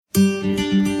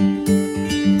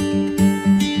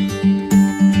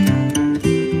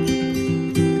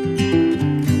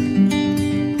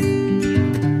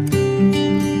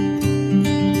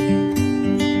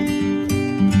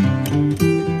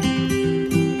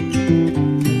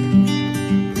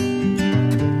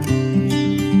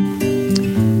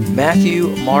Matthew,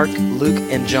 Mark, Luke,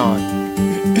 and John.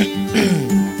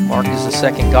 Mark is the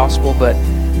second gospel, but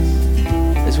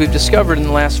as we've discovered in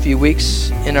the last few weeks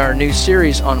in our new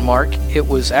series on Mark, it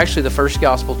was actually the first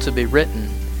gospel to be written,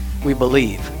 we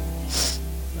believe.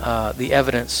 The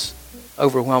evidence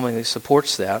overwhelmingly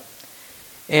supports that.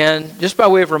 And just by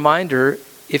way of reminder,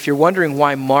 if you're wondering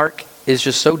why Mark is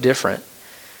just so different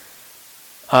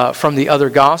from the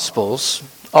other gospels,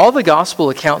 all the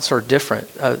gospel accounts are different.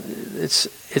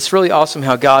 It's really awesome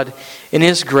how God, in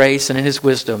His grace and in His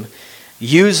wisdom,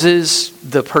 uses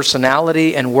the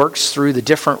personality and works through the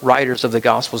different writers of the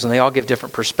Gospels, and they all give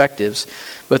different perspectives,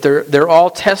 but they're all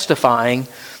testifying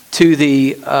to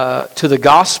the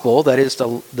gospel, that is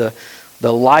the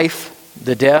life,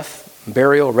 the death,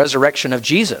 burial, resurrection of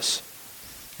Jesus.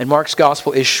 And Mark's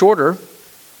gospel is shorter,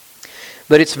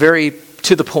 but it's very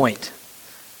to the point.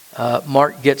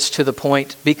 Mark gets to the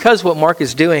point because what Mark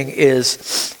is doing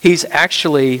is he's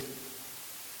actually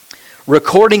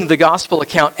recording the gospel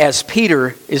account as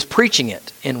Peter is preaching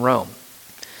it in Rome.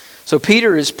 So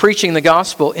Peter is preaching the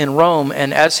gospel in Rome,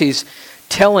 and as he's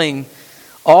telling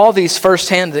all these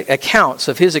firsthand accounts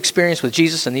of his experience with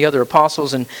Jesus and the other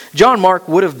apostles, and John Mark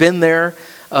would have been there,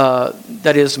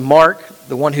 that is Mark,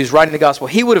 the one who's writing the gospel,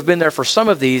 he would have been there for some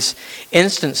of these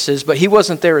instances, but he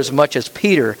wasn't there as much as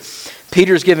Peter.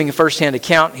 Peter's giving a firsthand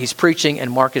account, he's preaching, and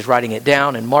Mark is writing it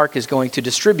down, and Mark is going to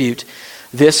distribute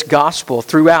this gospel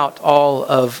throughout all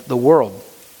of the world.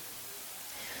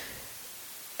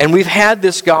 And we've had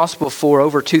this gospel for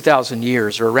over 2,000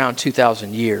 years, or around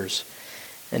 2,000 years,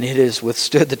 and it has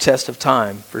withstood the test of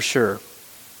time, for sure.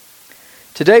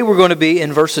 Today we're going to be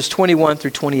in verses 21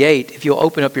 through 28. If you'll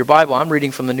open up your Bible, I'm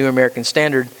reading from the New American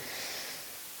Standard,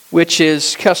 which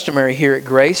is customary here at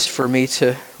Grace for me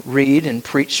to read and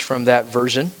preach from that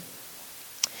version.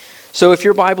 So if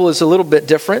your Bible is a little bit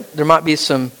different, there might be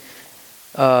some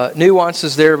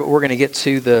nuances there, but we're going to get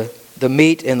to the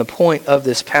meat and the point of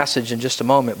this passage in just a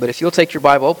moment. But if you'll take your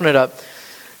Bible, open it up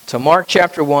to Mark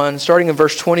chapter 1, starting in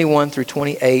verse 21 through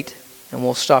 28, and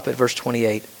we'll stop at verse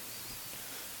 28.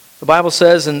 The Bible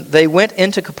says, "And they went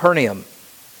into Capernaum,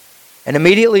 and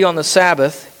immediately on the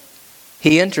Sabbath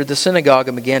he entered the synagogue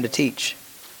and began to teach.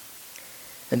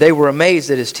 And they were amazed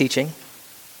at his teaching,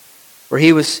 for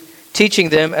he was teaching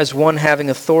them as one having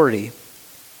authority,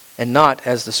 and not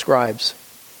as the scribes.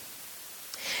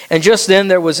 And just then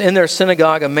there was in their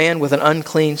synagogue a man with an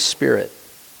unclean spirit,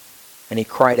 and he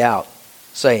cried out,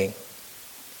 saying,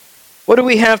 'What do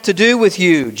we have to do with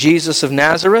you, Jesus of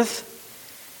Nazareth?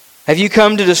 Have you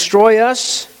come to destroy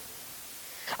us?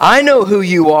 I know who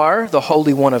you are, the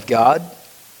Holy One of God.'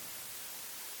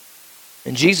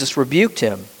 And Jesus rebuked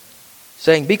him,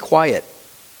 saying, 'Be quiet,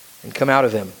 and come out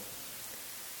of him.'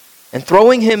 And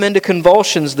throwing him into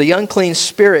convulsions, the unclean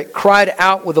spirit cried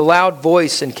out with a loud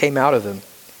voice and came out of him.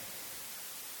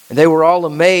 And they were all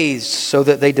amazed, so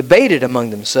that they debated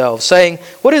among themselves, saying,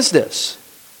 'What is this?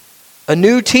 A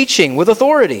new teaching with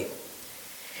authority.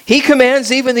 He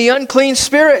commands even the unclean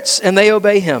spirits, and they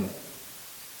obey him.'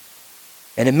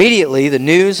 And immediately the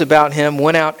news about him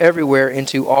went out everywhere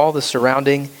into all the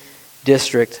surrounding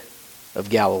district of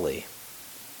Galilee."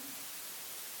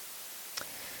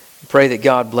 I pray that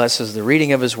God blesses the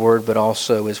reading of His Word, but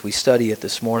also as we study it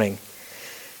this morning.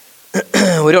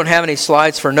 We don't have any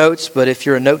slides for notes, but if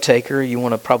you're a note taker, you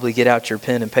want to probably get out your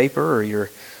pen and paper or your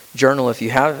journal if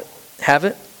you have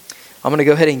it. I'm going to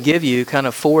go ahead and give you kind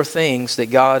of 4 things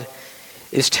that God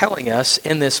is telling us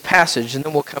in this passage, and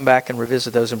then we'll come back and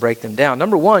revisit those and break them down.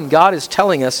 Number 1, God is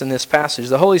telling us in this passage,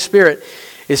 the Holy Spirit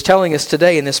is telling us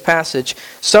today in this passage,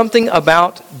 something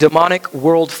about demonic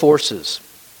world forces.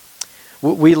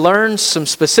 We learn some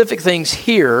specific things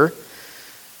here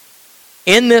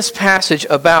in this passage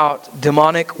about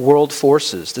demonic world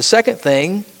forces. The second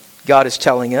thing God is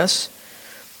telling us,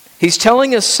 He's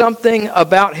telling us something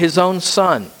about His own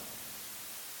Son.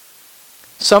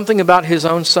 Something about His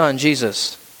own Son,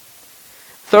 Jesus.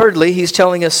 Thirdly, He's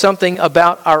telling us something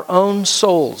about our own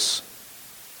souls.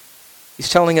 He's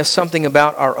telling us something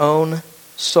about our own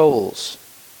souls.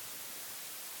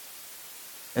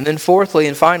 And then fourthly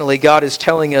and finally, God is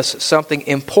telling us something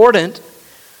important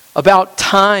about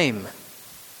time.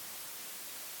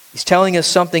 He's telling us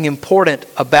something important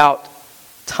about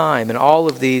time. And all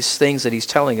of these things that He's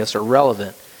telling us are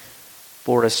relevant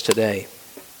for us today.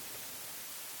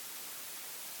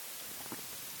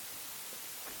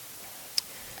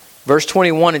 Verse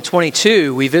 21 and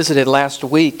 22 we visited last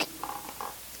week.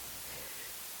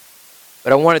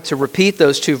 But I wanted to repeat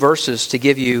those 2 verses to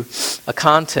give you a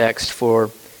context for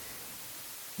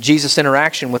Jesus'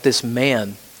 interaction with this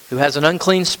man who has an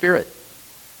unclean spirit.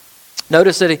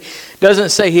 Notice that he doesn't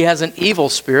say he has an evil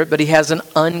spirit, but he has an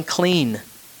unclean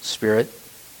spirit.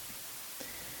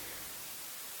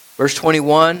 Verse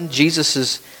 21, Jesus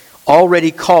is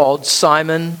already called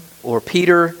Simon or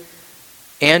Peter,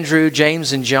 Andrew,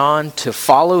 James, and John to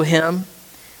follow him.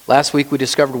 Last week we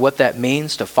discovered what that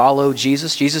means, to follow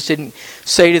Jesus. Jesus didn't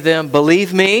say to them,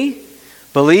 believe me,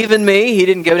 believe in me. He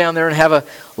didn't go down there and have a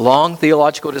long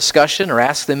theological discussion or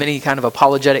ask them any kind of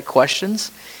apologetic questions.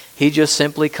 He just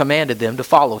simply commanded them to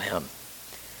follow him.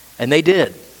 And they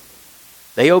did.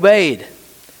 They obeyed.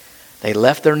 They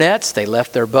left their nets, they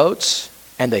left their boats,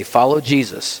 and they followed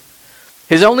Jesus.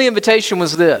 His only invitation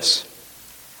was this: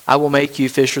 I will make you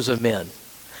fishers of men.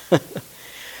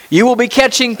 You will be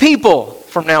catching people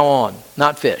from now on,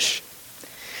 not fish.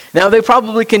 Now they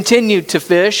probably continued to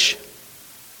fish.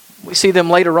 We see them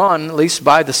later on, at least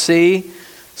by the sea,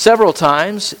 several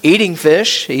times, eating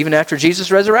fish, even after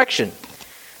Jesus' resurrection.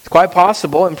 It's quite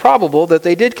possible and probable that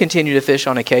they did continue to fish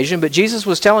on occasion, but Jesus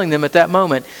was telling them at that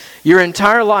moment, your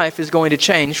entire life is going to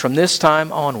change from this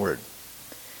time onward.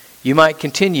 You might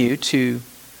continue to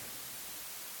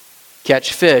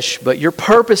catch fish, but your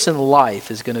purpose in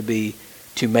life is going to be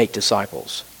to make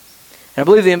disciples. And I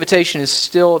believe the invitation is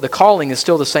still, the calling is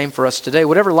still the same for us today.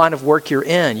 Whatever line of work you're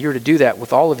in, you're to do that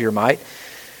with all of your might.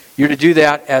 You're to do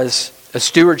that as a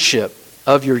stewardship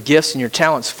of your gifts and your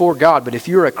talents for God. But if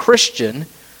you're a Christian,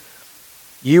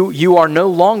 you are no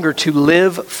longer to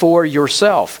live for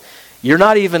yourself. You're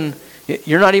not even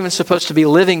supposed to be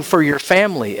living for your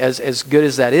family, as good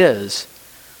as that is,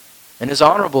 and as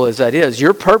honorable as that is.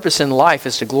 Your purpose in life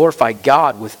is to glorify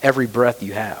God with every breath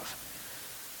you have.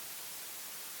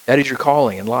 That is your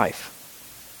calling in life.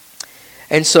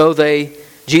 And so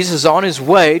Jesus is on his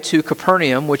way to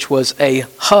Capernaum, which was a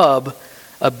hub,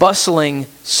 a bustling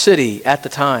city at the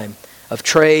time of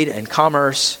trade and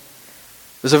commerce.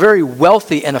 It was a very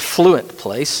wealthy and affluent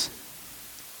place.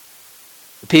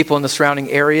 The people in the surrounding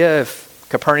area, if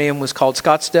Capernaum was called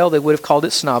Scottsdale, they would have called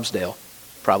it Snobsdale.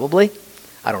 Probably.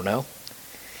 I don't know.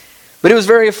 But it was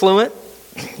very affluent.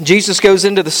 Jesus goes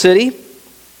into the city.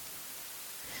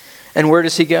 And where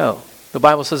does he go? The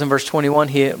Bible says in verse 21,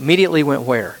 he immediately went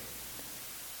where?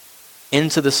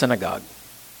 Into the synagogue.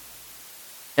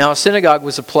 Now, a synagogue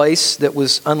was a place that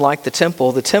was unlike the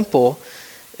temple. The temple,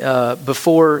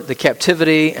 before the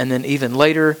captivity and then even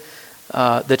later,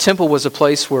 the temple was a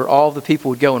place where all the people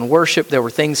would go and worship. There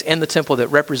were things in the temple that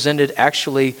represented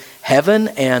actually heaven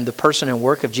and the person and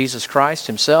work of Jesus Christ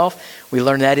himself. We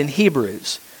learn that in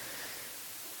Hebrews.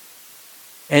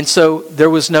 And so there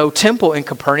was no temple in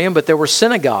Capernaum, but there were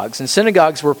synagogues. And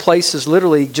synagogues were places,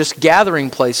 literally just gathering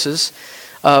places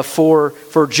for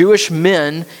Jewish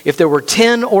men. If there were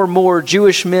 10 or more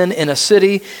Jewish men in a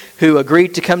city who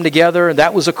agreed to come together,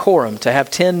 that was a quorum, to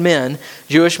have 10 men,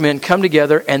 Jewish men, come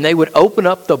together, and they would open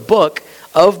up the book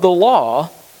of the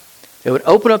law. They would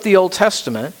open up the Old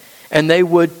Testament, and they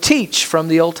would teach from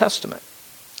the Old Testament.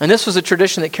 And this was a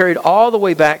tradition that carried all the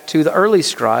way back to the early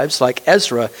scribes like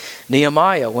Ezra,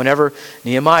 Nehemiah. Whenever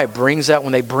Nehemiah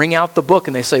when they bring out the book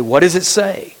and they say, what does it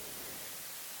say?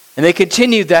 And they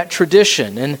continued that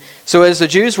tradition. And so as the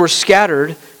Jews were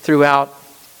scattered throughout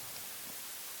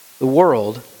the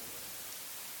world,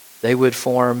 they would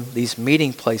form these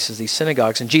meeting places, these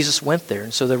synagogues, and Jesus went there.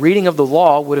 And so the reading of the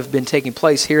law would have been taking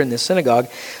place here in this synagogue.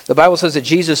 The Bible says that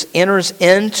Jesus enters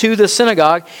into the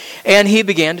synagogue and he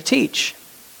began to teach,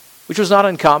 which was not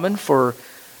uncommon for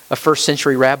a first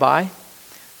century rabbi.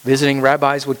 Visiting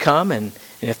rabbis would come, and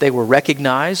if they were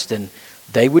recognized, and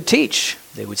they would teach.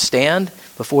 They would stand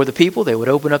before the people, they would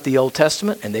open up the Old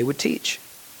Testament, and they would teach.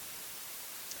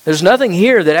 There's nothing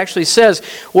here that actually says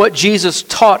what Jesus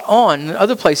taught on. In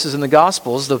other places in the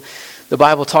Gospels, the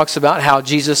Bible talks about how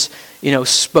Jesus,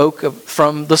 spoke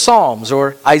from the Psalms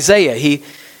or Isaiah. He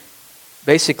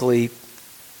basically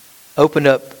opened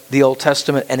up the Old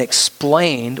Testament and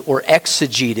explained or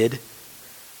exegeted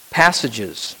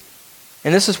passages.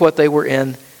 And this is what they were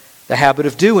in the habit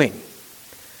of doing.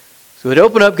 So they would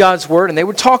open up God's Word and they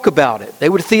would talk about it. They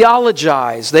would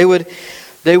theologize. They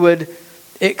would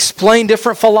explain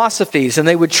different philosophies, and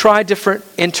they would try different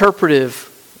interpretive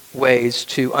ways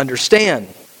to understand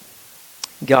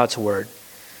God's Word.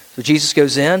 So Jesus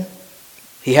goes in.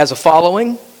 He has a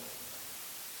following.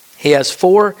 He has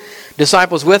 4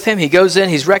 disciples with him. He goes in,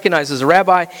 he's recognized as a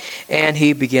rabbi, and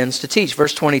he begins to teach.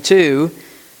 Verse 22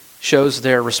 shows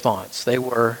their response. They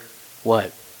were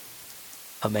what?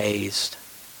 Amazed.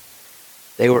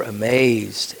 They were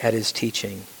amazed at his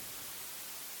teaching.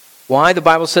 Why? The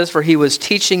Bible says, for he was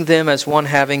teaching them as one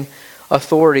having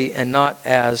authority and not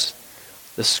as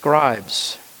the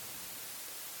scribes.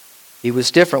 He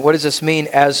was different. What does this mean?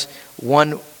 As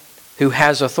one who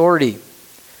has authority.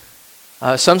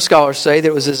 Some scholars say that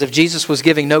it was as if Jesus was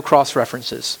giving no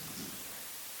cross-references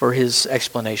for his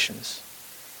explanations.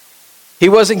 He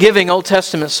wasn't giving Old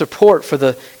Testament support for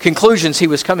the conclusions he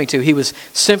was coming to. He was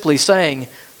simply saying,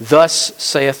 "Thus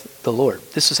saith the Lord."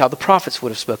 This is how the prophets would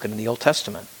have spoken in the Old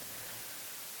Testament.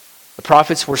 The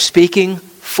prophets were speaking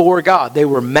for God. They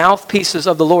were mouthpieces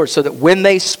of the Lord, so that when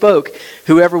they spoke,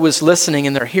 whoever was listening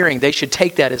in their hearing, they should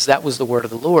take that as that was the word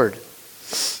of the Lord.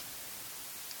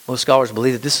 Most scholars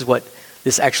believe that this is what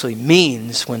this actually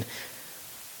means when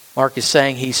Mark is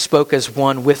saying he spoke as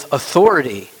one with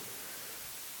authority.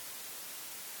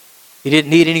 He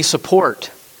didn't need any support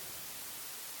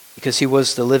because he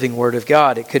was the living Word of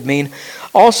God. It could mean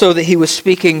also that he was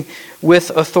speaking with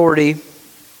authority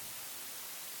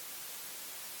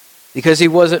because he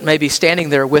wasn't maybe standing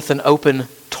there with an open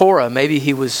Torah. Maybe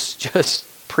he was just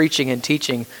preaching and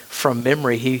teaching from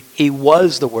memory. He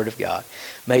was the Word of God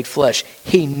made flesh.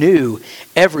 He knew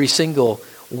every single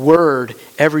word,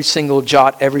 every single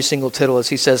jot, every single tittle, as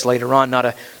he says later on. Not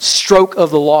a stroke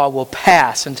of the law will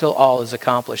pass until all is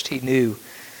accomplished. He knew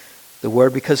the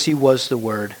Word because he was the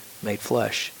Word made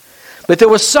flesh. But there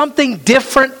was something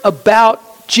different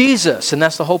about Jesus, and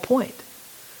that's the whole point.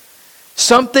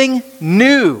 Something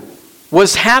new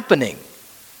was happening.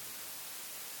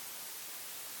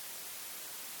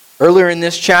 Earlier in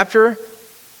this chapter,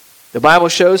 the Bible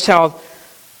shows how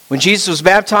when Jesus was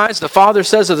baptized, the Father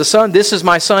says of the Son, "This is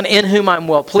my Son in whom I'm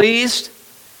well pleased."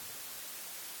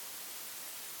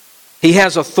 He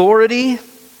has authority.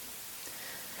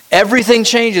 Everything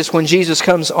changes when Jesus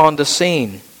comes on the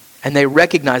scene. And they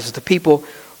recognize it. The people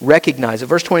recognize it.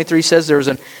 Verse 23 says there was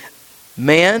a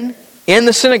man in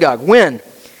the synagogue. When?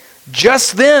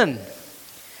 Just then.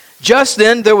 Just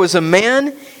then there was a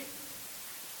man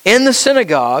in the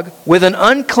synagogue with an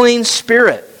unclean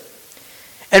spirit.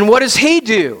 And what does he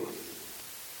do?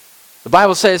 The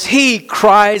Bible says he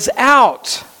cries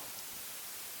out.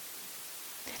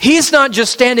 He's not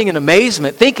just standing in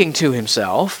amazement thinking to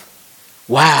himself,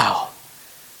 "Wow,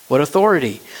 what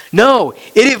authority." No,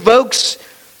 it evokes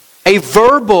a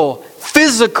verbal,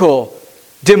 physical,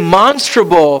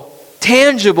 demonstrable,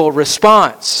 tangible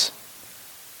response.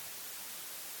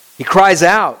 He cries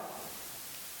out.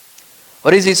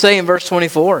 What does he say in verse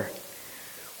 24?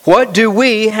 "What do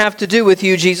we have to do with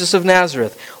you, Jesus of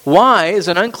Nazareth?" Why is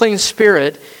an unclean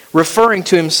spirit referring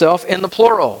to himself in the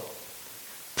plural?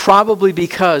 Probably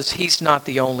because he's not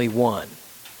the only one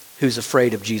who's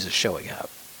afraid of Jesus showing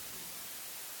up.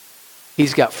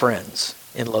 He's got friends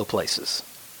in low places.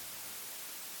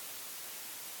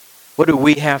 What do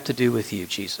we have to do with you,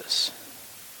 Jesus?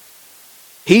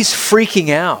 He's freaking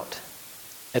out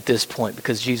at this point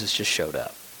because Jesus just showed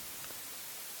up.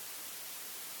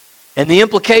 And the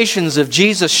implications of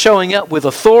Jesus showing up with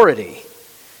authority,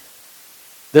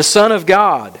 the Son of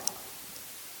God,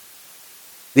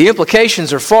 the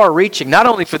implications are far-reaching, not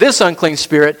only for this unclean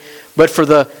spirit, but for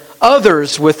the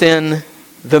others within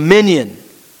the minion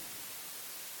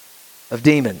of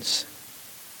demons.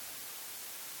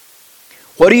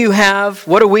 What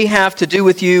do we have to do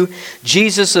with you,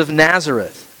 Jesus of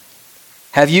Nazareth?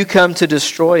 Have you come to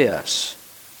destroy us?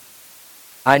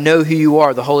 I know who you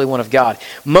are, the Holy One of God.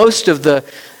 Most of the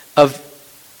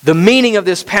meaning of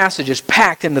this passage is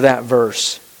packed into that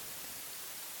verse.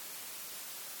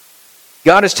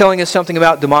 God is telling us something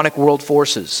about demonic world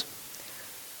forces.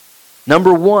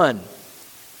 Number one,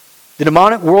 the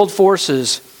demonic world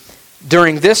forces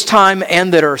during this time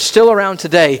and that are still around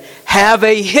today have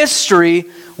a history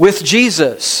with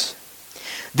Jesus.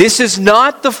 This is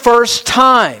not the first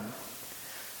time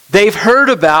they've heard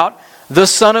about the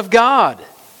Son of God.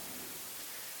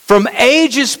 From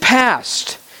ages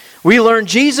past, we learn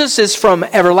Jesus is from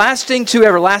everlasting to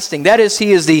everlasting. That is,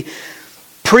 He is the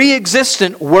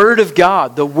pre-existent Word of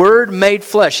God, the Word made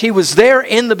flesh. He was there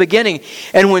in the beginning.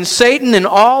 And when Satan and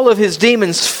all of his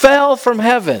demons fell from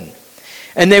heaven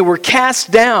and they were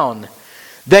cast down,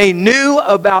 they knew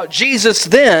about Jesus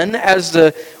then as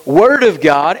the Word of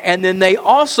God, and then they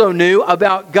also knew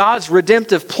about God's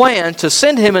redemptive plan to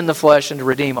send Him in the flesh and to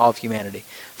redeem all of humanity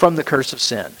from the curse of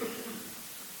sin.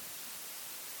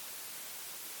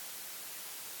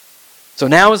 So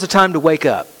now is the time to wake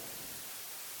up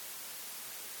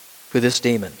for this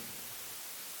demon.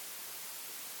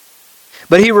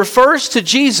 But he refers to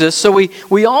Jesus, so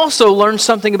we also learn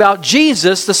something about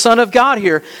Jesus, the Son of God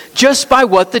here, just by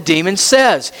what the demon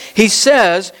says. He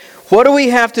says, what do we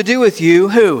have to do with you?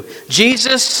 Who?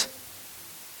 Jesus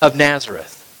of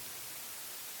Nazareth.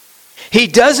 He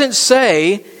doesn't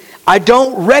say, I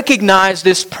don't recognize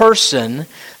this person.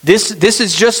 This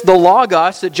is just the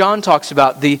Logos that John talks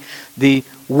about, the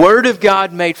Word of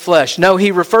God made flesh. No,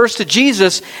 he refers to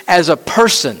Jesus as a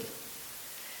person,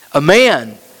 a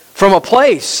man from a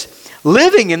place,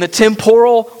 living in the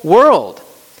temporal world.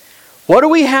 What do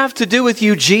we have to do with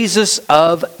you, Jesus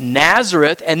of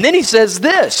Nazareth? And then he says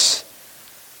this,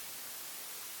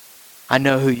 I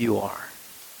know who you are.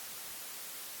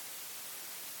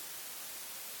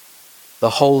 The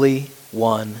Holy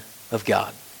One of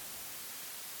God.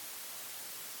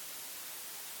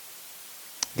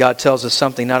 God tells us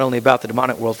something not only about the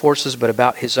demonic world forces, but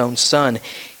about his own Son.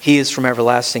 He is from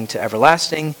everlasting to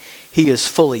everlasting. He is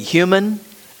fully human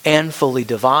and fully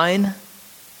divine.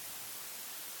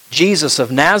 Jesus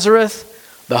of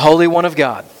Nazareth, the Holy One of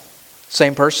God.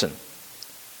 Same person.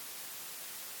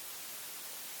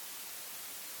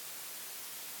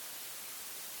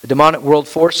 The demonic world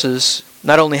forces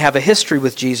not only have a history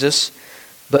with Jesus,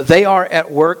 but they are at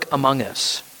work among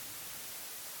us.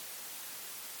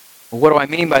 What do I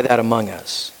mean by that, among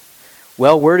us?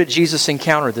 Well, where did Jesus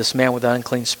encounter this man with an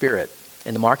unclean spirit?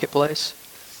 In the marketplace?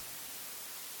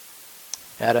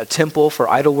 At a temple for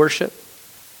idol worship?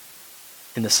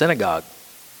 In the synagogue?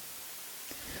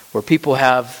 Where people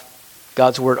have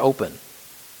God's word open.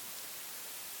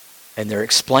 And they're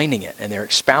explaining it, and they're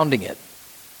expounding it,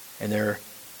 and they're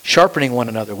sharpening one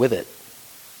another with it.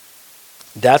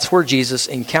 That's where Jesus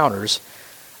encounters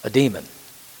a demon.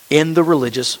 In the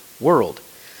religious world.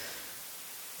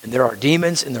 And there are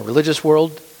demons in the religious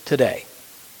world today.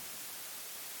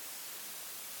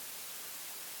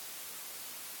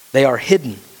 They are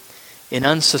hidden in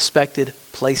unsuspected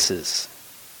places.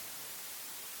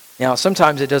 Now,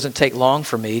 sometimes it doesn't take long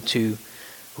for me to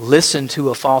listen to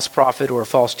a false prophet or a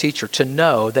false teacher to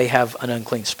know they have an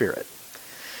unclean spirit.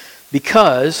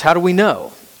 Because, how do we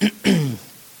know?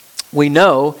 We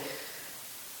know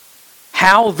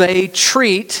how they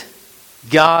treat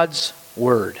God's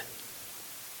word.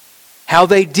 How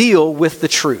they deal with the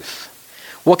truth.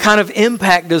 What kind of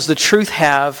impact does the truth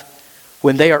have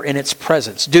when they are in its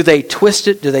presence? Do they twist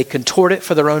it? Do they contort it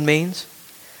for their own means?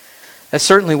 That's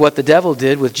certainly what the devil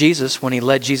did with Jesus when he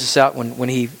led Jesus out, when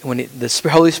the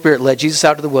Holy Spirit led Jesus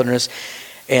out to the wilderness,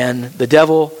 and the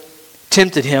devil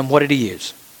tempted him. What did he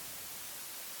use?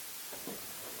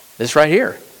 This right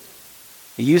here.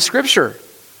 He used Scripture.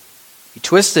 He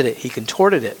twisted it. He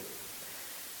contorted it.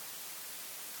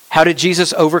 How did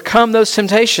Jesus overcome those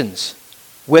temptations?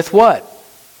 With what?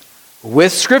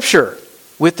 With Scripture.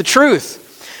 With the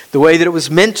truth. The way that it was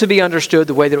meant to be understood.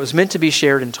 The way that it was meant to be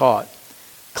shared and taught.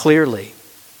 Clearly.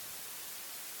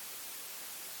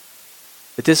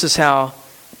 But this is how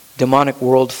demonic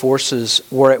world forces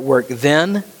were at work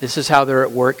then. This is how they're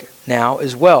at work now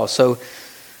as well. So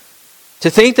to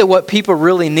think that what people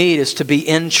really need is to be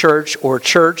in church or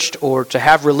churched or to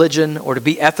have religion or to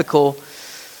be ethical,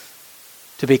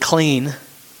 to be clean,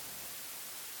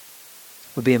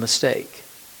 would be a mistake.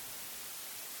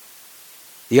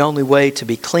 The only way to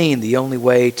be clean, the only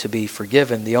way to be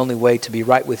forgiven, the only way to be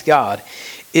right with God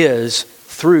is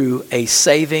through a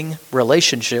saving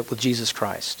relationship with Jesus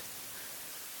Christ.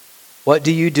 What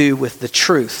do you do with the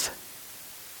truth?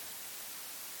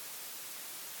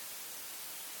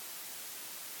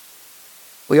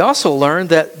 We also learned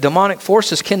that demonic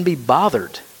forces can be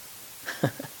bothered.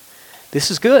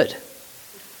 This is good.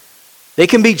 They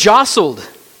can be jostled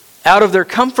out of their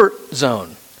comfort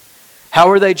zone. How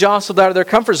are they jostled out of their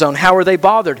comfort zone? How are they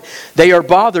bothered? They are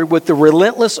bothered with the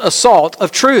relentless assault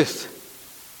of truth.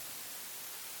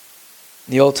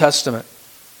 The Old Testament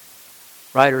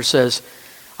writer says,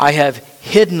 I have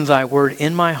hidden thy word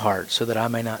in my heart so that I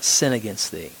may not sin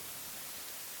against thee.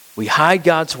 We hide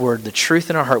God's word, the truth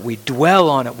in our heart. We dwell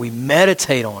on it. We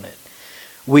meditate on it.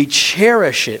 We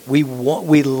cherish it. We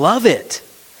love it.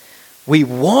 We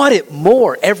want it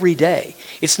more every day.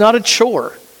 It's not a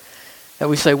chore that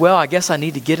we say, well, I guess I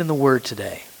need to get in the Word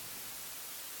today.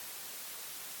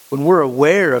 When we're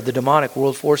aware of the demonic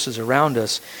world forces around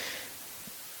us,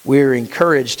 we're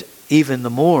encouraged even the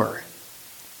more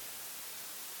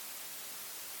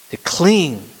to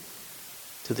cling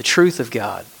to the truth of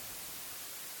God,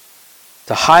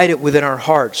 to hide it within our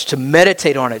hearts, to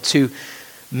meditate on it, to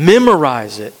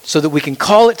memorize it so that we can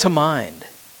call it to mind.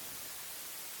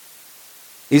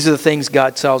 These are the things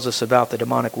God tells us about the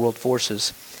demonic world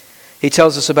forces. He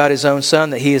tells us about His own Son,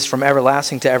 that He is from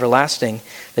everlasting to everlasting,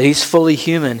 that He's fully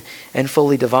human and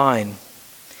fully divine.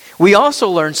 We also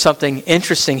learn something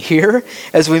interesting here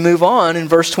as we move on in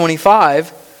verse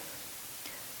 25.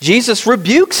 Jesus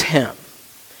rebukes him.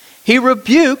 He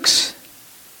rebukes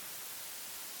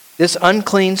this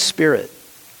unclean spirit.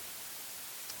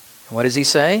 What does He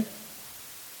say?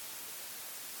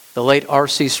 The late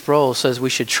R.C. Sproul says we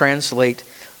should translate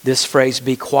this phrase,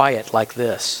 be quiet, like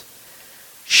this.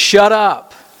 Shut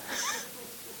up.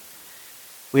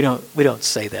 We don't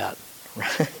say that.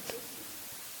 Right?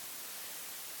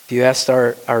 If you asked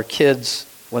our kids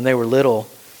when they were little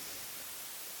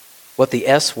what the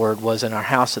S word was in our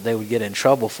house that they would get in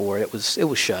trouble for, it was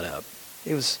shut up.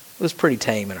 It was pretty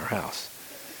tame in our house.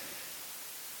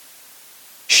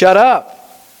 Shut up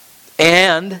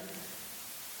and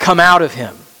come out of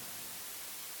him.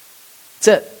 That's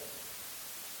it.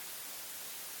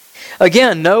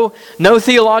 Again, no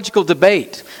theological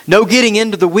debate, no getting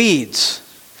into the weeds,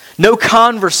 no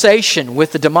conversation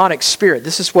with the demonic spirit.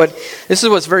 This is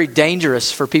what's very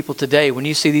dangerous for people today. When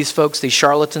you see these folks, these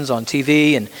charlatans on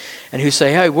TV and who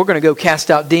say, hey, we're going to go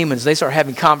cast out demons, they start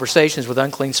having conversations with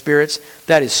unclean spirits.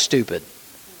 That is stupid.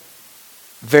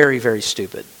 Very, very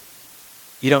stupid.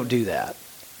 You don't do that.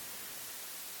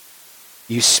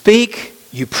 You speak,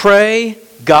 you pray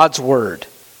God's word.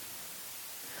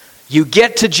 You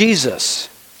get to Jesus.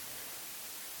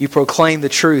 You proclaim the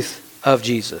truth of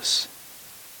Jesus.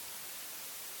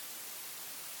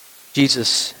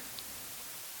 Jesus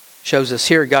shows us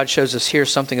here, God shows us here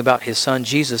something about his son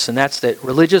Jesus, and that's that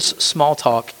religious small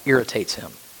talk irritates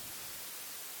him.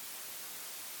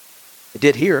 It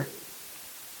did here.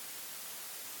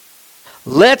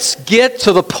 Let's get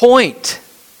to the point.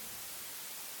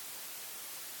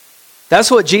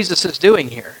 That's what Jesus is doing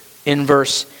here in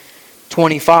verse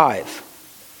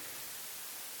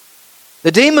 25.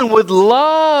 The demon would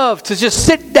love to just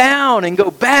sit down and go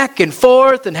back and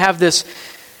forth and have this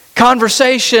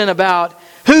conversation about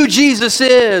who Jesus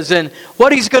is and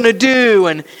what he's going to do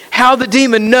and how the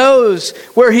demon knows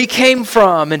where he came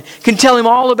from and can tell him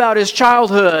all about his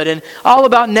childhood and all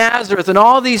about Nazareth and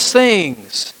all these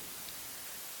things.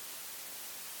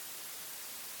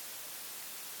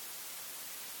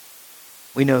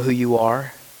 We know who you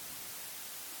are.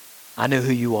 I know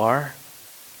who you are.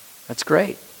 That's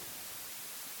great.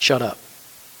 Shut up.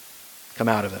 Come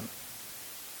out of him.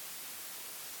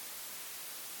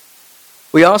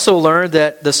 We also learned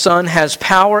that the Son has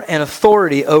power and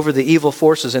authority over the evil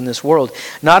forces in this world.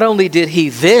 Not only did he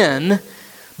then,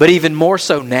 but even more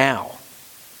so now.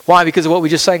 Why? Because of what we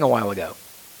just sang a while ago.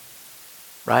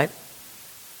 Right?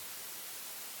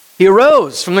 He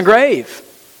arose from the grave.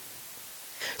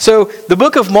 So the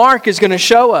book of Mark is going to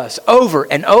show us over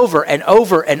and over and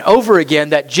over and over again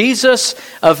that Jesus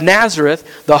of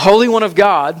Nazareth, the Holy One of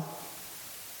God,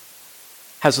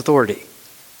 has authority.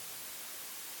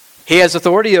 He has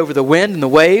authority over the wind and the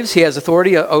waves. He has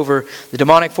authority over the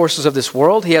demonic forces of this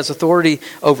world. He has authority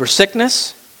over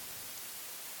sickness.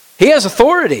 He has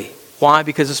authority. Why?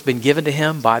 Because it's been given to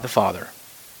him by the Father.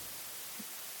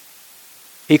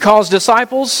 He calls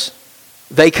disciples,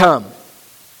 they come.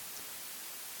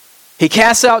 He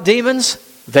casts out demons,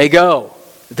 they go.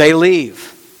 They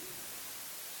leave.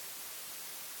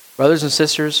 Brothers and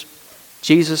sisters,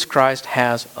 Jesus Christ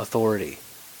has authority.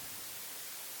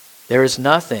 There is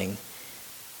nothing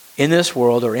in this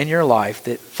world or in your life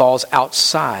that falls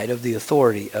outside of the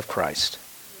authority of Christ.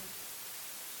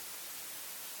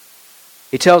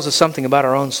 He tells us something about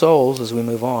our own souls as we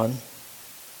move on.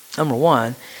 Number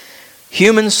one,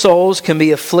 human souls can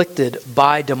be afflicted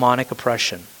by demonic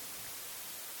oppression.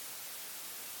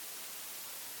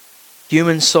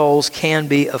 Human souls can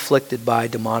be afflicted by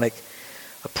demonic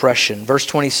oppression. Verse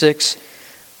 26,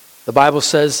 the Bible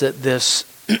says that this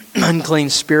unclean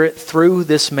spirit threw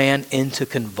this man into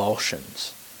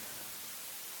convulsions.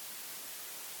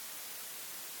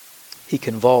 He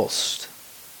convulsed.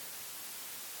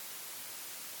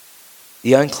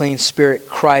 The unclean spirit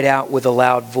cried out with a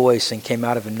loud voice and came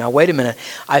out of him. Now wait a minute.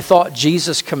 I thought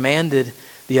Jesus commanded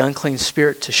the unclean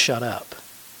spirit to shut up,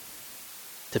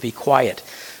 to be quiet.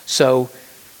 So,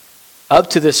 up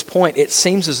to this point, it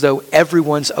seems as though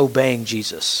everyone's obeying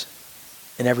Jesus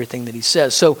in everything that he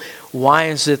says. So, why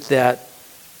is it that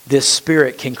this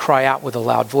spirit can cry out with a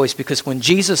loud voice? Because when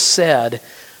Jesus said,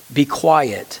 be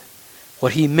quiet,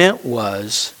 what he meant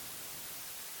was,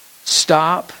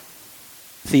 stop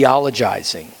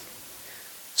theologizing.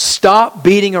 Stop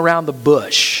beating around the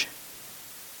bush.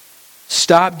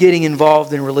 Stop getting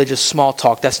involved in religious small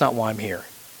talk. That's not why I'm here.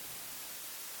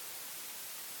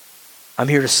 I'm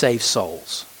here to save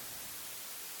souls.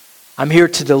 I'm here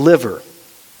to deliver.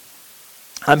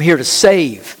 I'm here to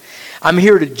save. I'm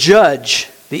here to judge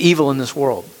the evil in this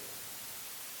world.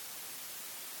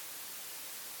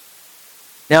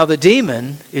 Now the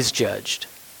demon is judged.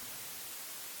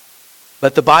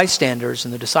 But the bystanders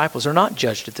and the disciples are not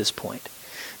judged at this point.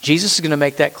 Jesus is going to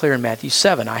make that clear in Matthew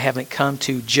 7. I haven't come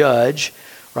to judge,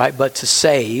 right, but to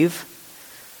save.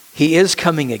 He is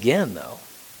coming again, though.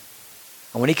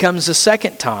 And when he comes the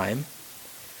second time,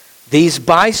 These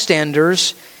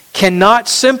bystanders cannot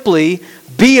simply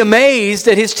be amazed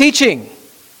at his teaching.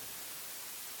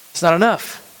 It's not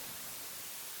enough.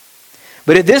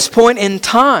 But at this point in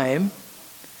time,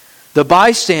 the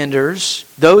bystanders,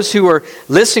 those who are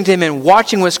listening to him and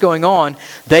watching what's going on,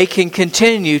 they can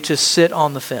continue to sit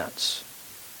on the fence.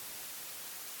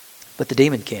 But the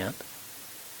demon can't.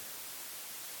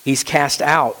 He's cast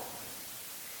out.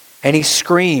 And he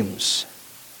screams.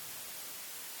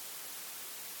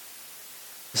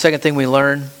 The second thing we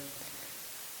learn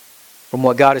from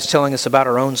what God is telling us about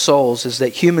our own souls is that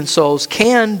human souls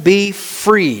can be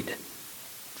freed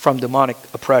from demonic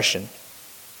oppression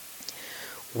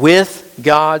with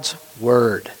God's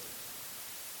Word.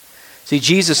 See,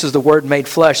 Jesus is the Word made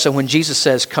flesh, so when Jesus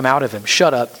says, come out of him,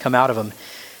 shut up, come out of him,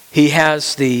 he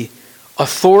has the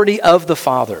authority of the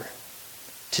Father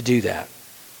to do that.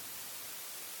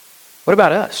 What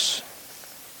about us?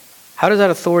 How does that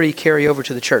authority carry over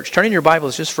to the church? Turn in your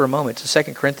Bibles just for a moment to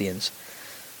 2 Corinthians.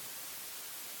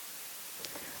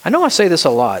 I know I say this a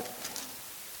lot,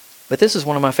 but this is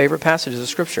one of my favorite passages of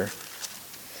Scripture.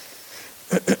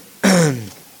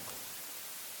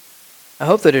 I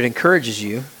hope that it encourages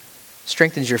you,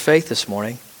 strengthens your faith this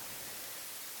morning.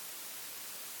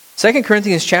 2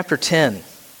 Corinthians chapter 10.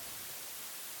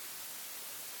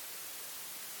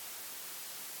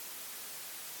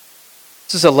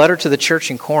 This is a letter to the church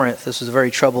in Corinth. This was a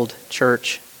very troubled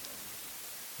church,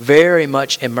 very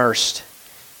much immersed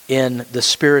in the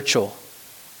spiritual.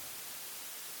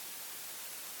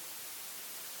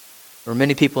 There were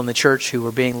many people in the church who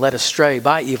were being led astray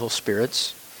by evil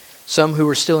spirits, some who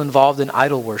were still involved in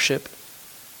idol worship.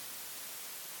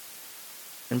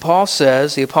 And Paul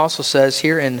says, the apostle says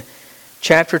here in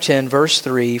chapter 10, verse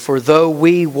 3, for though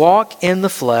we walk in the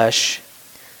flesh,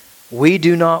 we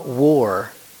do not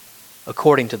war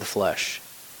according to the flesh.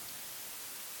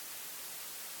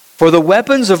 For the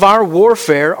weapons of our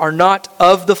warfare are not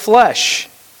of the flesh,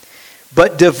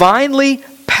 but divinely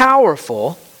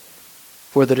powerful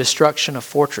for the destruction of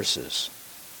fortresses.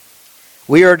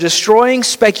 We are destroying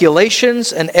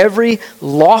speculations and every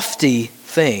lofty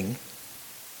thing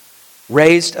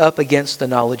raised up against the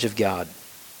knowledge of God.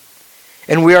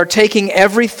 And we are taking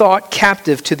every thought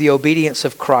captive to the obedience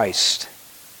of Christ.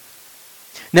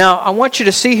 Now, I want you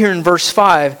to see here in verse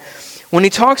 5, when he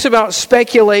talks about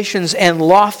speculations and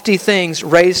lofty things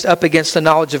raised up against the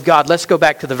knowledge of God, let's go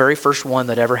back to the very first one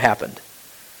that ever happened.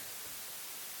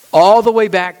 All the way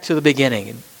back to the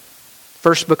beginning,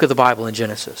 first book of the Bible in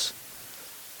Genesis.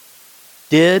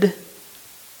 Did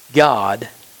God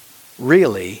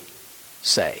really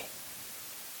say?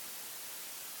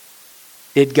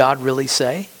 Did God really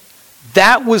say?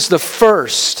 That was the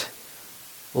first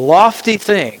lofty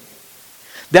thing.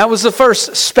 That was the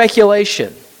first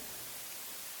speculation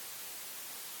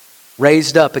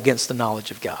raised up against the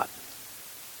knowledge of God.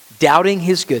 Doubting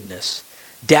His goodness,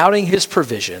 doubting His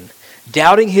provision,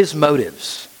 doubting His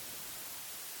motives.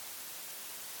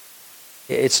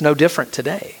 It's no different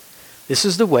today. This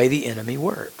is the way the enemy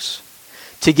works.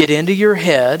 To get into your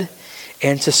head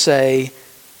and to say,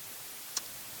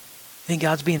 think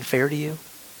God's being fair to you?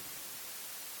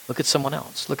 Look at someone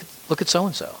else. Look at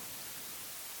so-and-so.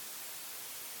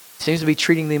 Seems to be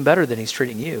treating them better than he's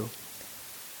treating you.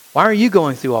 Why are you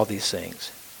going through all these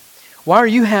things? Why are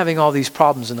you having all these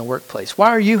problems in the workplace? Why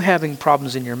are you having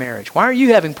problems in your marriage? Why are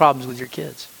you having problems with your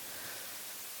kids?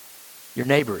 Your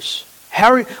neighbors?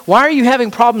 Why are you having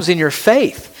problems in your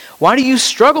faith? Why do you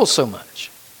struggle so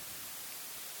much?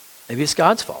 Maybe it's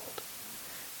God's fault.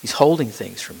 He's holding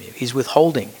things from you. He's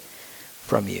withholding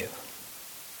from you.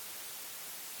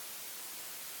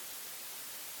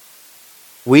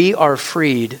 We are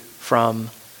freed from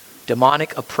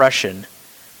demonic oppression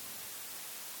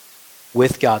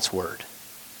with God's Word.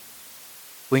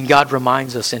 When God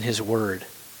reminds us in His Word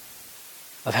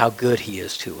of how good He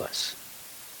is to us.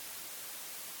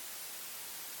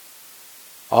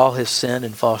 All have sinned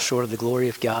and fall short of the glory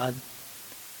of God.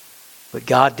 But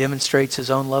God demonstrates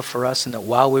His own love for us in that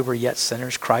while we were yet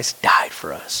sinners, Christ died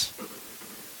for us.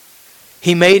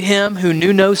 He made Him who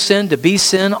knew no sin to be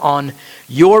sin on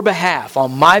your behalf,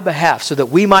 on my behalf, so that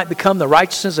we might become the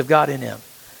righteousness of God in Him.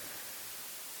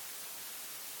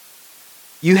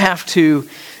 You have to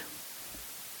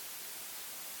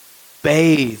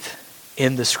bathe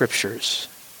in the Scriptures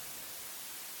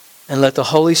and let the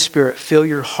Holy Spirit fill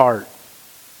your heart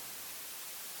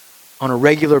on a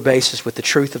regular basis with the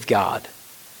truth of God,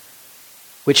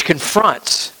 which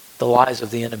confronts the lies of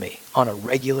the enemy on a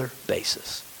regular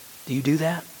basis. Do you do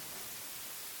that?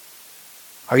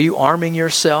 Are you arming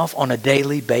yourself on a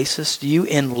daily basis? Do you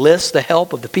enlist the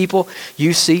help of the people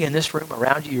you see in this room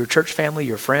around you, your church family,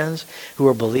 your friends who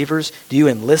are believers? Do you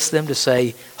enlist them to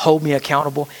say, hold me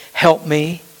accountable, help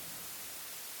me?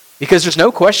 Because there's no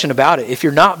question about it. If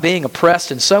you're not being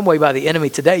oppressed in some way by the enemy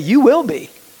today, you will be.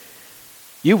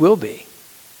 You will be.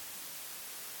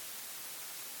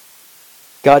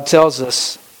 God tells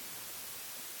us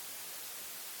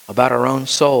about our own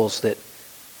souls that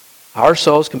our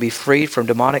souls can be freed from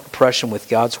demonic oppression with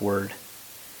God's word.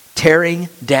 Tearing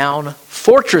down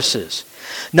fortresses.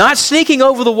 Not sneaking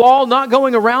over the wall, not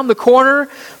going around the corner,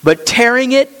 but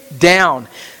tearing it down.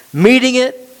 Meeting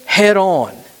it head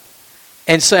on.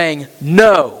 And saying,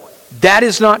 no, that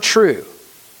is not true.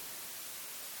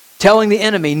 Telling the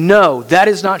enemy, no, that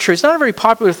is not true. It's not a very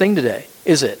popular thing today,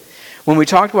 is it? When we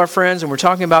talk to our friends and we're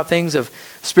talking about things of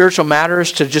spiritual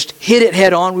matters, to just hit it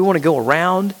head on, we want to go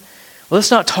around. Well,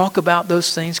 let's not talk about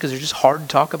those things because they're just hard to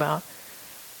talk about.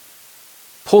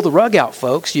 Pull the rug out,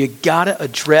 folks. You got to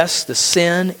address the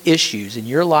sin issues in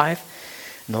your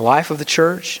life, in the life of the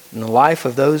church, in the life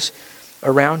of those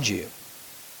around you.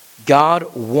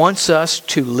 God wants us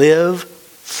to live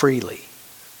freely,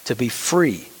 to be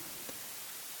free.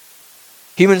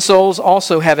 Human souls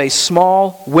also have a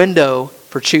small window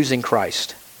for choosing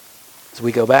Christ. As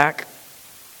we go back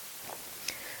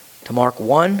to Mark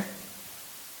 1,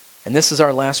 and this is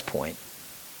our last point.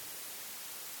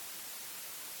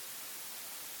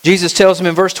 Jesus tells him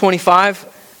in verse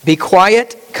 25, be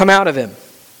quiet, come out of him.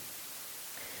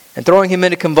 And throwing him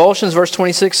into convulsions, verse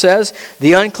 26 says,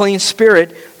 the unclean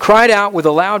spirit cried out with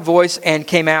a loud voice and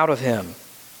came out of him.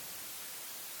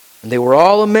 And they were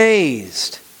all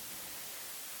amazed.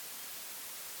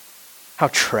 How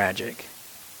tragic.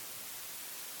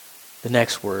 The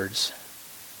next words.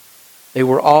 They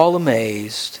were all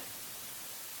amazed,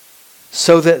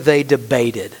 so that they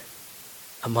debated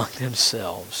among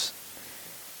themselves,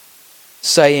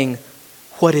 saying,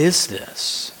 what is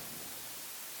this?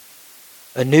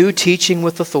 A new teaching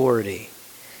with authority.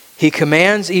 He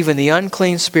commands even the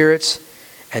unclean spirits,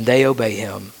 and they obey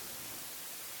him.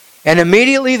 And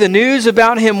immediately the news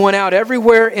about him went out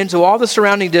everywhere into all the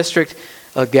surrounding district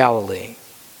of Galilee.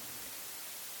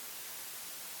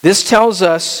 This tells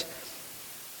us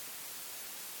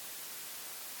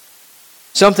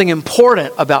something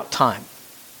important about time.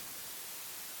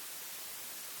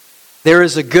 There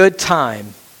is a good time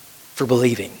for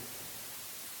believing.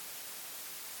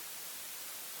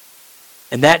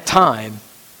 And that time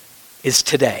is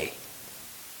today.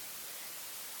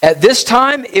 At this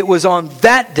time, it was on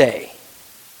that day.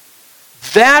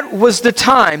 That was the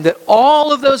time that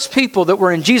all of those people that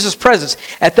were in Jesus' presence,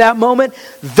 at that moment,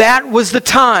 that was the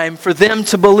time for them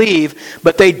to believe,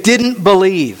 but they didn't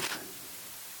believe.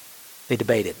 They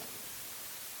debated.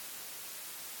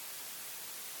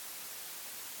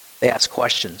 They asked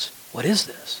questions. What is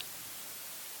this?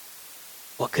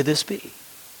 What could this be?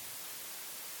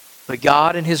 But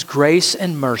God in His grace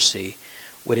and mercy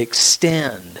would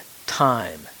extend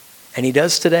time. And He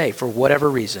does today for whatever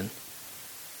reason.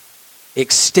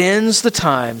 Extends the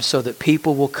time so that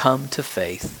people will come to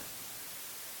faith.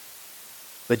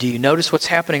 But do you notice what's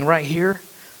happening right here?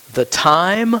 The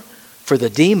time for the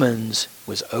demons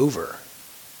was over.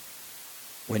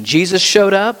 When Jesus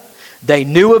showed up, they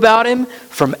knew about Him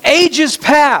from ages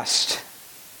past.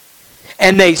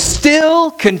 And they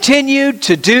still continued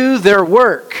to do their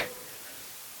work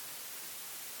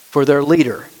for their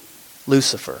leader,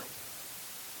 Lucifer.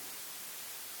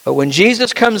 But when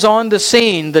Jesus comes on the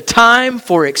scene, the time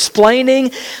for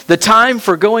explaining, the time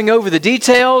for going over the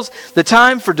details, the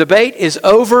time for debate is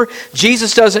over.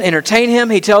 Jesus doesn't entertain him.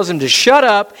 He tells him to shut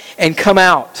up and come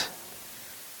out.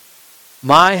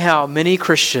 My, how many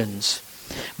Christians,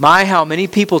 how many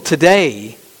people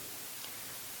today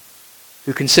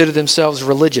who consider themselves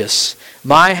religious,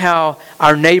 how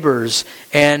our neighbors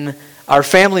and our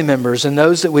family members and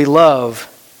those that we love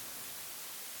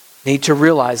need to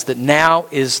realize that now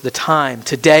is the time.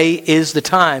 Today is the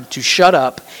time to shut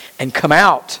up and come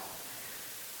out.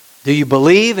 Do you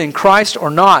believe in Christ or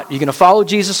not? Are you going to follow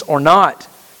Jesus or not?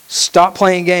 Stop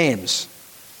playing games.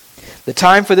 The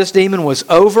time for this demon was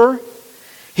over.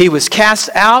 He was cast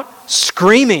out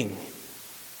screaming.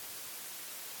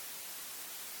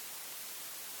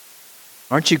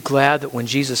 Aren't you glad that when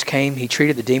Jesus came, He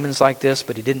treated the demons like this,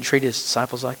 but He didn't treat His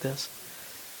disciples like this?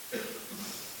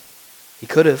 He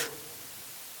could have,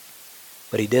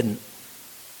 but He didn't.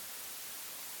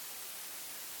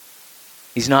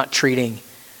 He's not treating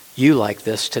you like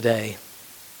this today.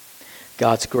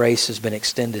 God's grace has been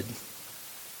extended.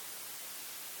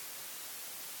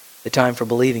 The time for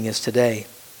believing is today.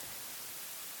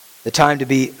 The time to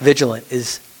be vigilant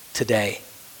is today.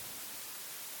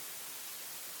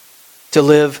 To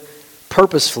live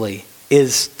purposefully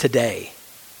is today.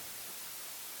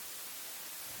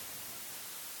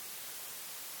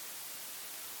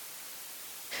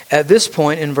 At this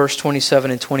point in verse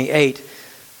 27 and 28,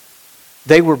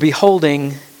 they were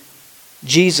beholding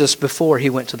Jesus before he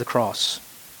went to the cross.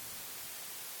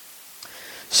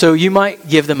 So you might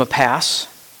give them a pass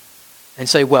and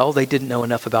say, well, they didn't know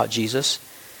enough about Jesus.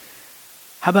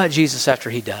 How about Jesus after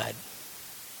he died?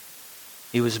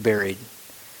 He was buried.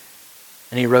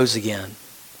 And he rose again.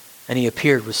 And he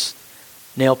appeared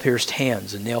with nail-pierced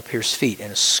hands and nail-pierced feet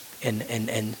and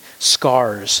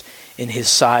scars in his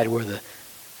side where the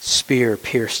spear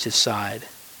pierced his side.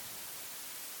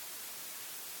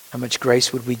 How much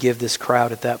grace would we give this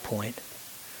crowd at that point,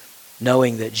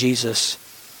 knowing that Jesus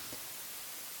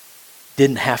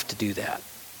didn't have to do that,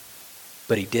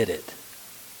 but he did it.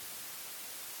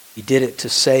 He did it to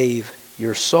save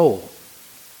your soul.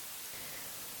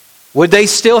 Would they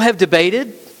still have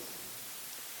debated?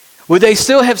 Would they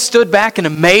still have stood back in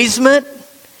amazement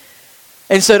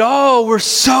and said, oh, we're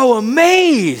so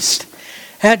amazed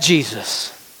at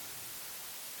Jesus?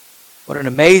 What an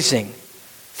amazing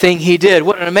thing he did.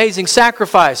 What an amazing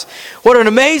sacrifice. What an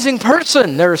amazing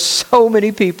person. There are so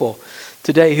many people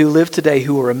today who live today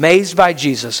who are amazed by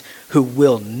Jesus, who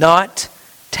will not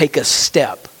take a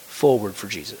step forward for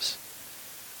Jesus.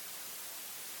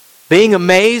 Being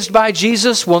amazed by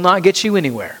Jesus will not get you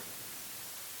anywhere.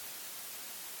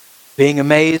 Being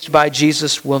amazed by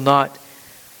Jesus will not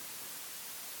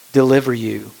deliver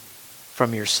you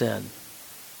from your sin.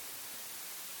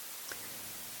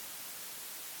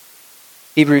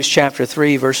 Hebrews chapter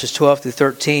 3, verses 12 through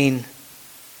 13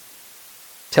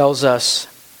 tells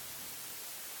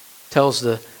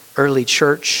the early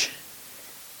church,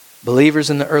 believers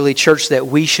in the early church, that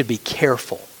we should be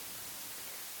careful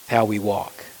how we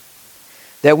walk.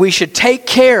 That we should take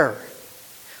care.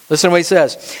 Listen to what he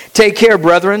says. Take care,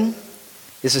 brethren.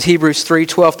 This is Hebrews 3,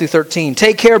 12 through 13.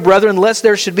 Take care, brethren, lest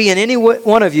there should be in any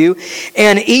one of you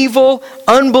an evil,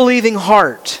 unbelieving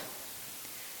heart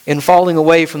in falling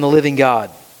away from the living God.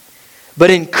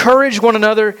 But encourage one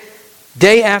another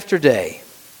day after day,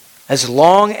 as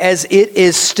long as it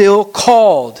is still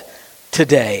called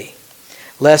today,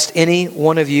 lest any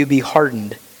one of you be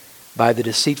hardened by the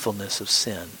deceitfulness of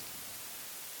sin.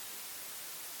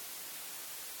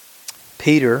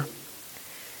 Peter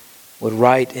would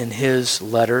write in his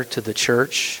letter to the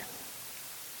church,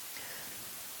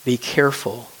 be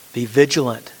careful, be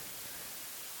vigilant.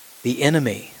 The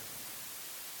enemy,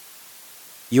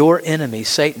 your enemy,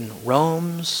 Satan,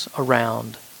 roams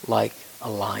around like a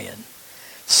lion,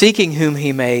 seeking whom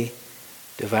he may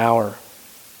devour.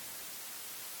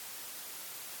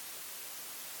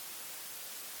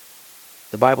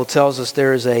 The Bible tells us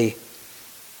there is a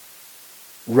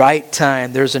right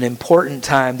time, there's an important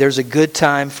time, there's a good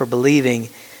time for believing.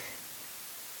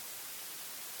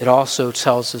 It also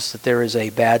tells us that there is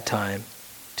a bad time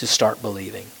to start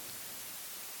believing.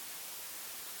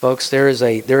 Folks, there is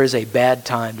a bad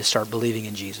time to start believing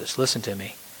in Jesus. Listen to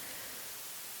me.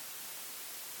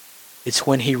 It's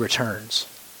when he returns.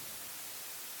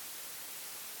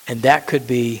 And that could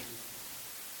be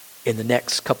in the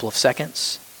next couple of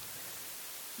seconds.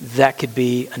 That could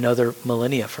be another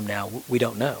millennia from now. We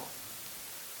don't know.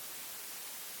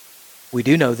 We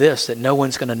do know this, that no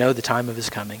one's going to know the time of his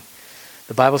coming.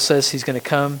 The Bible says he's going to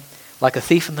come like a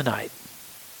thief in the night.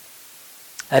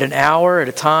 At an hour, at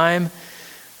a time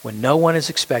when no one is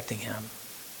expecting him.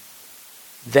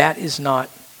 That is not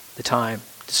the time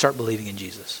to start believing in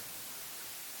Jesus.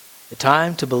 The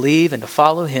time to believe and to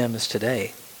follow him is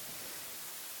today.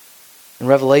 In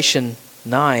Revelation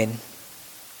 19,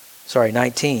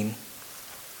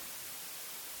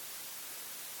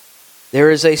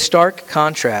 there is a stark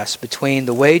contrast between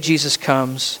the way Jesus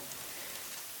comes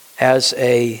as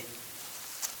a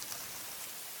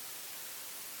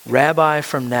rabbi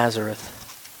from Nazareth.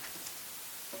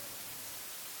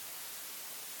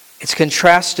 It's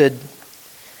contrasted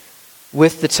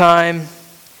with the time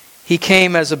he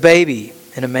came as a baby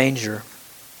in a manger.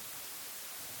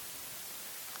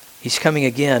 He's coming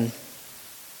again.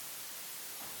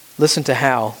 Listen to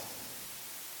how.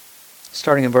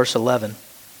 Starting in verse 11.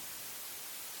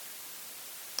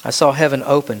 I saw heaven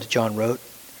opened, John wrote.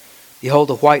 Behold,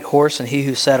 a white horse, and he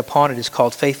who sat upon it is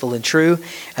called Faithful and True,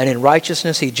 and in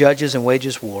righteousness he judges and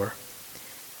wages war.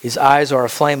 His eyes are a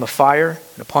flame of fire,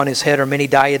 and upon his head are many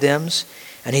diadems,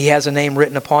 and he has a name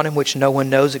written upon him which no one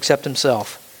knows except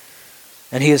himself.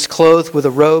 And he is clothed with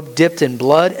a robe dipped in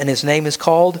blood, and his name is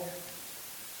called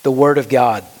the Word of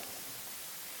God.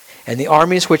 And the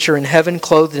armies which are in heaven,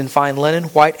 clothed in fine linen,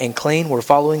 white and clean, were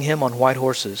following him on white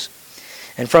horses.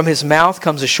 And from his mouth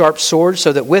comes a sharp sword,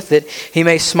 so that with it he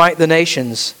may smite the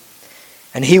nations.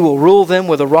 And he will rule them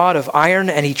with a rod of iron,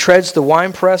 and he treads the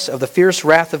winepress of the fierce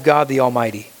wrath of God the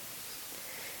Almighty.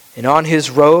 And on his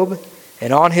robe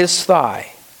and on his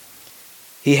thigh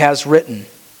he has written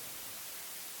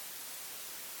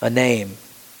a name,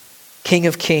 King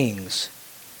of Kings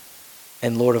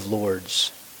and Lord of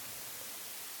Lords.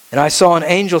 And I saw an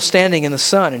angel standing in the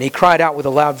sun, and he cried out with a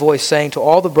loud voice, saying to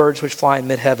all the birds which fly in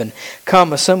mid-heaven,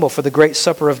 Come, assemble for the great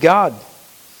supper of God,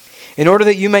 in order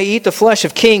that you may eat the flesh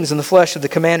of kings, and the flesh of the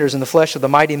commanders, and the flesh of the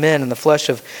mighty men, and the flesh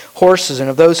of horses, and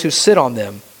of those who sit on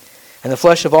them, and the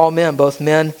flesh of all men, both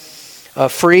men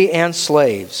free and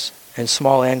slaves, and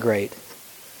small and great.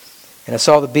 And I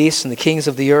saw the beasts and the kings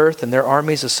of the earth and their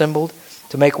armies assembled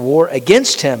to make war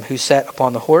against him who sat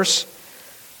upon the horse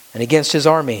and against his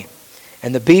army.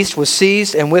 And the beast was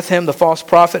seized, and with him the false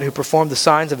prophet who performed the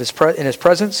signs of in his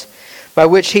presence, by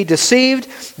which he deceived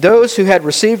those who had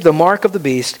received the mark of the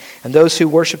beast and those who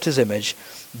worshipped his image.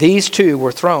 These two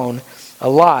were thrown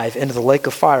alive into the lake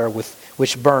of fire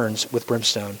which burns with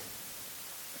brimstone.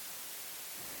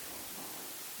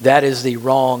 That is the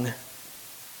wrong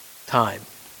time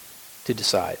to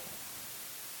decide.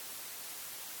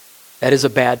 That is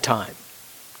a bad time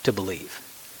to believe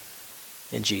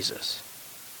in Jesus.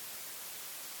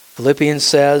 Philippians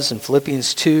says in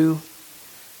Philippians 2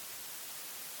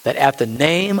 that at the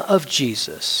name of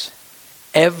Jesus,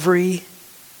 every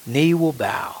knee will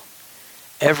bow,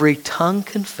 every tongue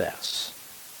confess,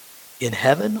 in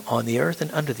heaven, on the earth,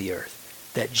 and under the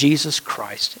earth, that Jesus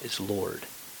Christ is Lord.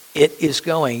 It is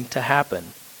going to happen.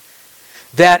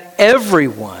 That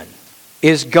everyone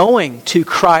is going to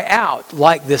cry out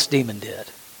like this demon did.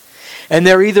 And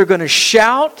they're either going to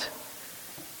shout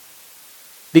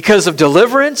because of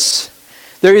deliverance,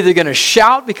 they're either going to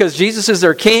shout because Jesus is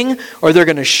their king, or they're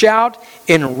going to shout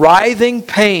in writhing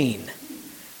pain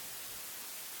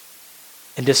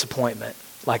and disappointment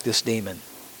like this demon.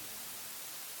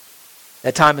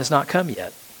 That time has not come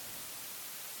yet.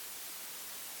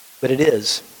 But it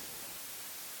is.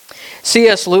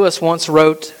 C.S. Lewis once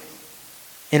wrote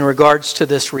in regards to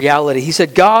this reality, he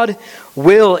said, God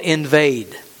will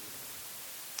invade.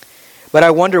 But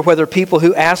I wonder whether people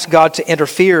who ask God to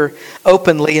interfere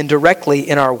openly and directly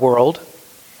in our world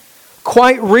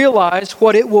quite realize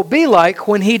what it will be like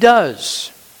when He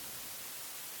does.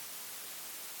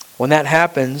 When that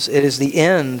happens, it is the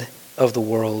end of the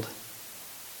world.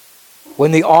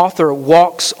 When the author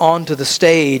walks onto the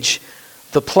stage,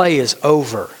 the play is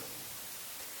over.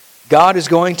 God is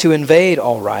going to invade,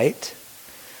 all right.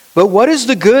 But what is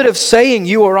the good of saying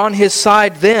you are on His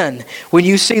side then, when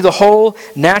you see the whole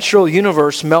natural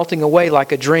universe melting away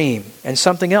like a dream and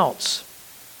something else?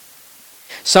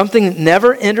 Something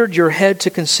never entered your head to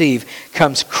conceive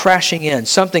comes crashing in.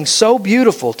 Something so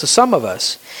beautiful to some of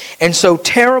us and so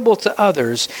terrible to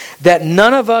others that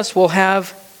none of us will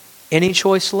have any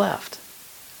choice left.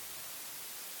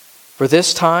 For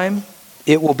this time,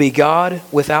 it will be God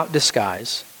without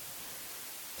disguise.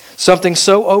 Something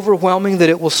so overwhelming that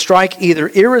it will strike either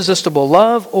irresistible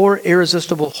love or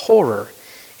irresistible horror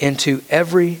into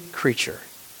every creature.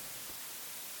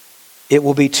 It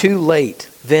will be too late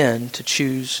then to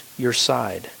choose your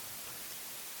side.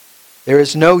 There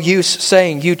is no use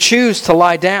saying you choose to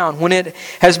lie down when it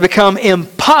has become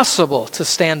impossible to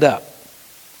stand up.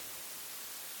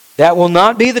 That will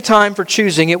not be the time for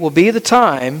choosing. It will be the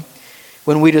time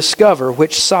when we discover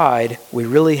which side we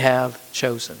really have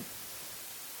chosen,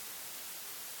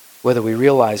 whether we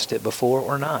realized it before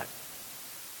or not.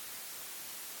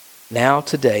 Now,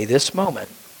 today, this moment,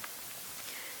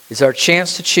 is our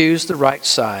chance to choose the right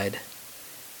side.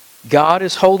 God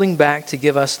is holding back to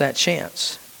give us that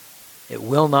chance. It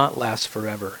will not last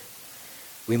forever.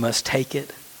 We must take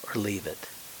it or leave it.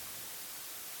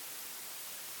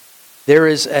 There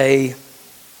is a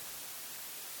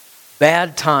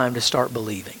bad time to start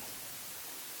believing.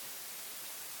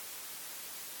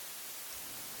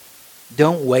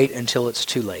 Don't wait until it's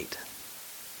too late.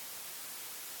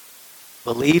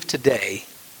 Believe today.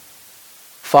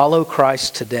 Follow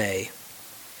Christ today.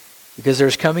 Because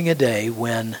there's coming a day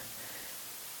when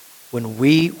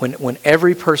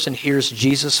every person hears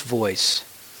Jesus' voice,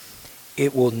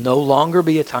 it will no longer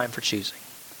be a time for choosing.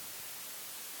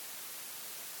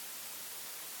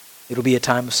 It'll be a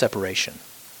time of separation.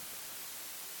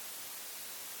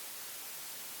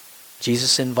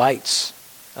 Jesus invites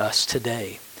us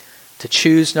today to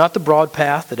choose not the broad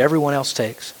path that everyone else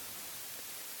takes,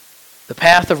 the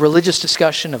path of religious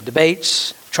discussion, of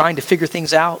debates, trying to figure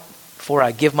things out before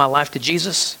I give my life to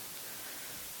Jesus.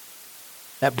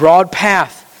 That broad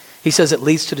path, he says, it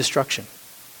leads to destruction.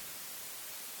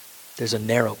 There's a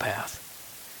narrow path.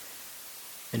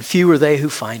 And few are they who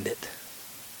find it.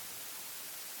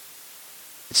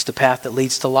 It's the path that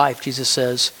leads to life. Jesus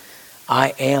says,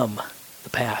 I am the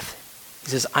path. He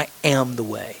says, I am the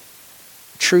way,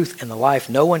 the truth, and the life.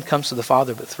 No one comes to the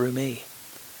Father but through me.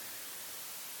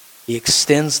 He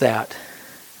extends that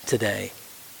today,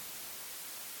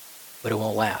 but it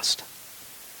won't last.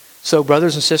 So,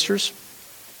 brothers and sisters,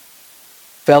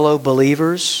 fellow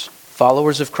believers,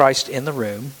 followers of Christ in the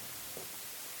room,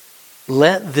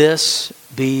 let this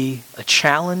be a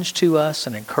challenge to us,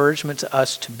 an encouragement to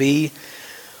us to be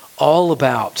all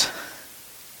about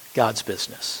God's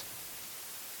business.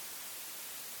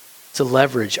 To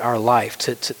leverage our life,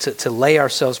 to lay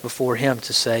ourselves before Him,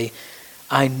 to say,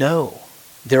 I know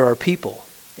there are people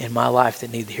in my life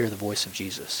that need to hear the voice of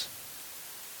Jesus.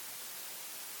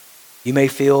 You may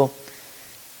feel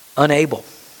unable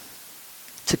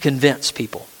to convince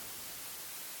people.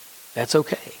 That's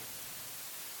okay.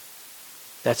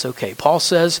 That's okay. Paul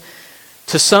says,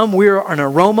 to some we're an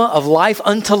aroma of life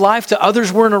unto life, to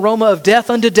others we're an aroma of death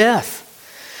unto death.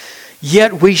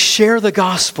 Yet we share the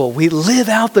gospel. We live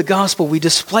out the gospel. We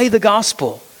display the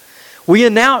gospel. We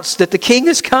announce that the King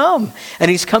has come and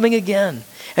He's coming again.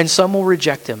 And some will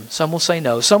reject Him. Some will say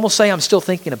no. Some will say, I'm still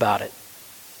thinking about it.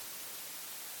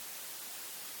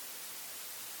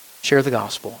 Share the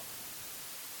gospel.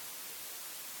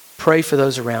 Pray for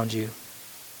those around you.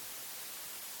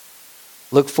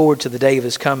 Look forward to the day of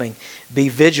His coming. Be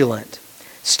vigilant.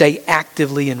 Stay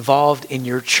actively involved in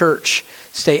your church.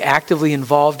 Stay actively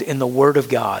involved in the Word of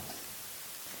God.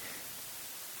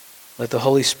 Let the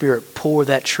Holy Spirit pour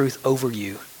that truth over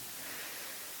you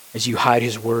as you hide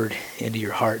His Word into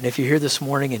your heart. And if you're here this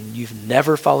morning and you've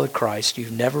never followed Christ,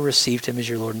 you've never received Him as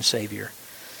your Lord and Savior,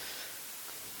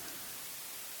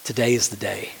 today is the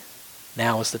day.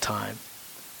 Now is the time.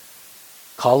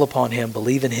 Call upon Him,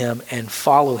 believe in Him, and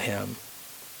follow Him.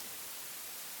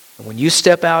 And when you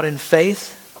step out in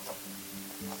faith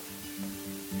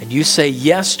and you say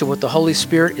yes to what the Holy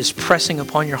Spirit is pressing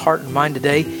upon your heart and mind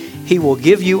today, He will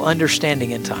give you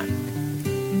understanding in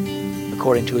time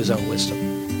according to His own wisdom.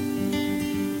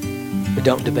 But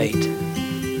don't debate.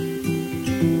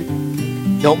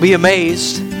 Don't be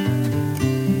amazed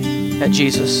at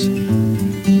Jesus.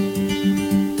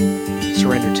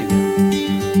 Surrender to Him.